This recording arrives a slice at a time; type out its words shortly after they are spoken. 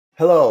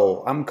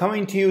Hello, I'm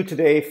coming to you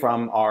today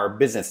from our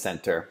business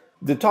center.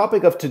 The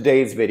topic of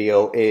today's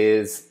video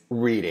is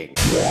reading.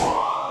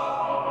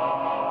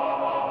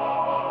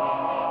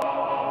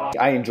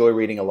 I enjoy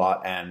reading a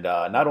lot, and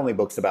not only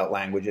books about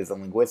languages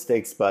and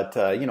linguistics, but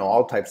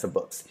all types of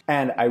books.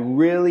 And I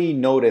really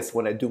notice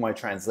when I do my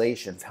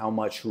translations how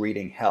much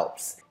reading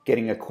helps.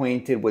 Getting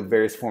acquainted with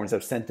various forms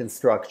of sentence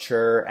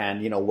structure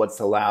and what's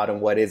allowed and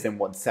what isn't,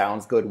 what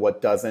sounds good,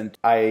 what doesn't.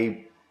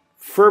 I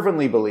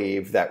fervently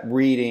believe that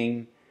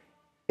reading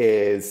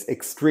is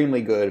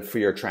extremely good for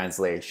your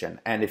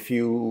translation. And if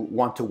you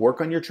want to work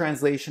on your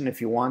translation,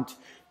 if you want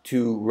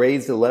to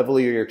raise the level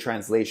of your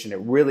translation, it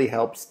really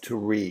helps to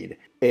read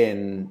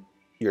in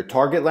your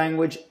target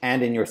language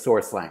and in your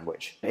source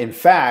language. In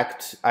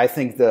fact, I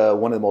think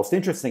one of the most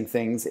interesting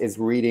things is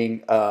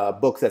reading a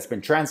book that's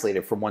been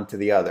translated from one to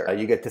the other.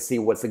 You get to see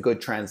what's a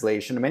good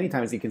translation. Many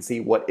times you can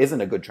see what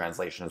isn't a good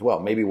translation as well,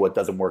 maybe what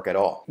doesn't work at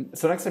all.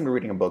 So next time you're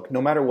reading a book,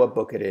 no matter what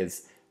book it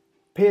is,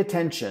 pay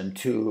attention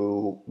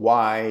to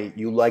why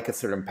you like a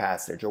certain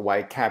passage, or why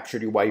it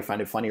captured you, why you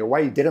find it funny, or why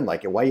you didn't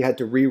like it, why you had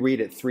to reread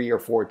it 3 or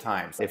 4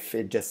 times. If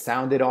it just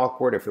sounded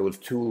awkward, if it was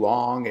too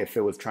long, if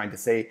it was trying to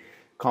say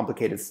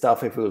complicated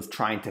stuff, if it was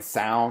trying to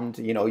sound,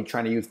 you're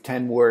trying to use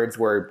 10 words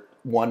where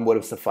 1 would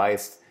have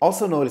sufficed.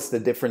 Also notice the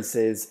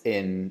differences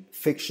in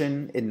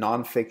fiction, in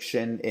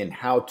nonfiction, in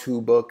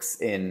how-to books,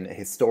 in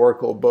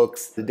historical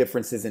books, the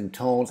differences in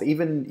tones,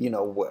 even,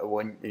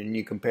 when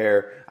you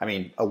compare,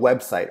 a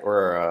website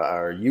or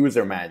a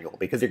user manual,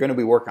 because you're going to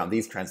be working on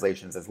these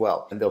translations as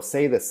well. And they'll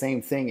say the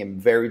same thing in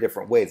very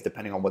different ways,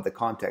 depending on what the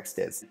context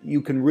is. You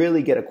can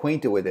really get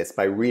acquainted with this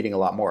by reading a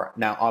lot more.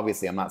 Now,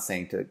 obviously, I'm not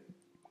saying to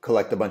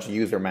collect a bunch of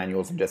user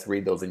manuals and just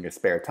read those in your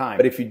spare time.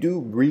 But if you do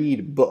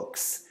read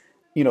books,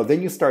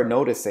 then you start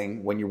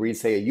noticing when you read,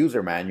 say, a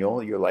user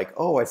manual, you're like,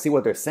 oh, I see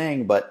what they're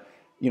saying, but,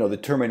 the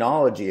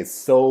terminology is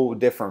so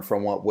different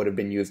from what would have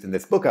been used in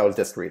this book I was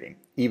just reading,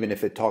 even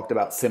if it talked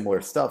about similar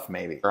stuff,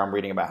 maybe. Or I'm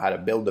reading about how to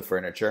build the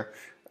furniture.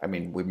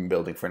 We've been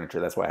building furniture,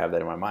 that's why I have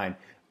that in my mind.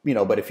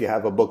 But if you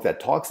have a book that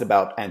talks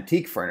about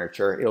antique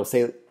furniture, it'll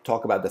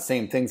talk about the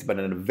same things, but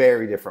in a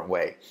very different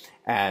way.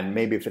 And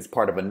maybe if it's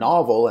part of a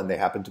novel and they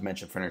happen to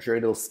mention furniture,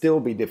 it'll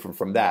still be different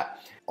from that.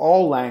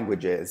 All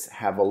languages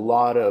have a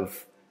lot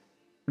of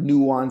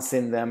nuance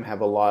in them,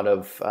 have a lot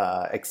of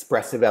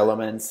expressive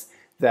elements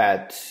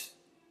that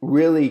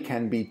really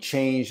can be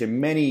changed in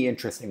many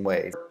interesting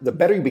ways. The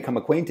better you become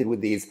acquainted with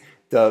these,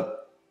 the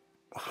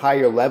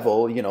higher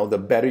level, the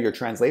better your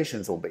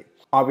translations will be.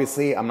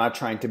 Obviously, I'm not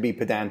trying to be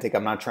pedantic.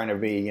 I'm not trying to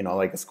be,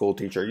 like a school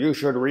teacher. You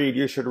should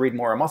read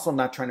more. I'm also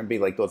not trying to be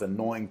like those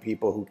annoying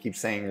people who keep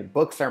saying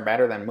books are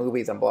better than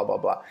movies and blah, blah,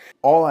 blah.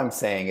 All I'm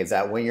saying is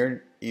that when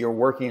you're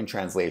working in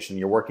translation,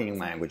 you're working in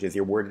languages,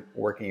 you're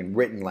working in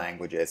written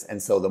languages.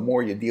 And so the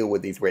more you deal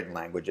with these written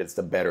languages,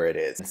 the better it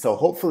is. So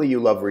hopefully you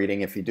love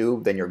reading. If you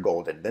do, then you're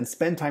golden. Then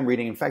spend time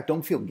reading. In fact,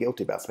 don't feel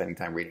guilty about spending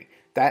time reading.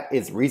 That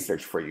is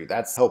research for you.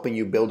 That's helping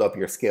you build up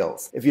your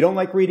skills. If you don't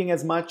like reading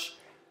as much,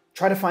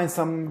 try to find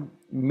some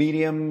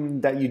medium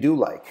that you do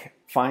like.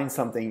 Find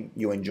something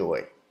you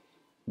enjoy,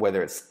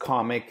 whether it's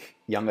comic,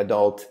 young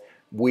adult,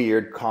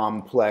 weird,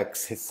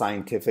 complex,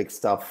 scientific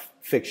stuff,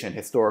 fiction,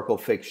 historical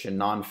fiction,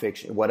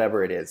 nonfiction,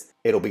 whatever it is.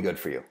 It'll be good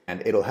for you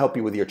and it'll help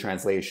you with your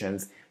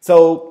translations.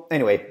 So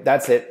anyway,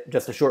 that's it.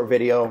 Just a short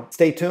video.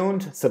 Stay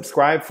tuned.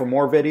 Subscribe for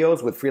more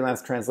videos with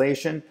freelance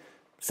translation.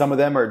 Some of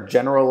them are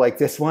general like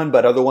this one,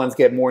 but other ones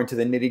get more into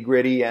the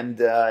nitty-gritty and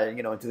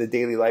into the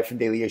daily life and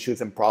daily issues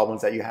and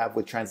problems that you have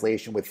with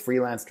translation, with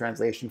freelance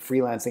translation,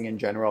 freelancing in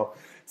general.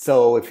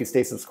 So if you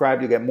stay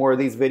subscribed, you'll get more of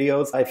these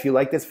videos. If you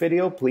like this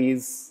video,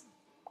 please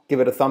give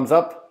it a thumbs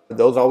up.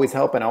 Those always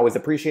help and I always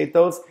appreciate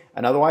those.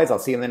 And otherwise, I'll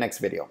see you in the next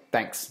video.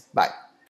 Thanks. Bye.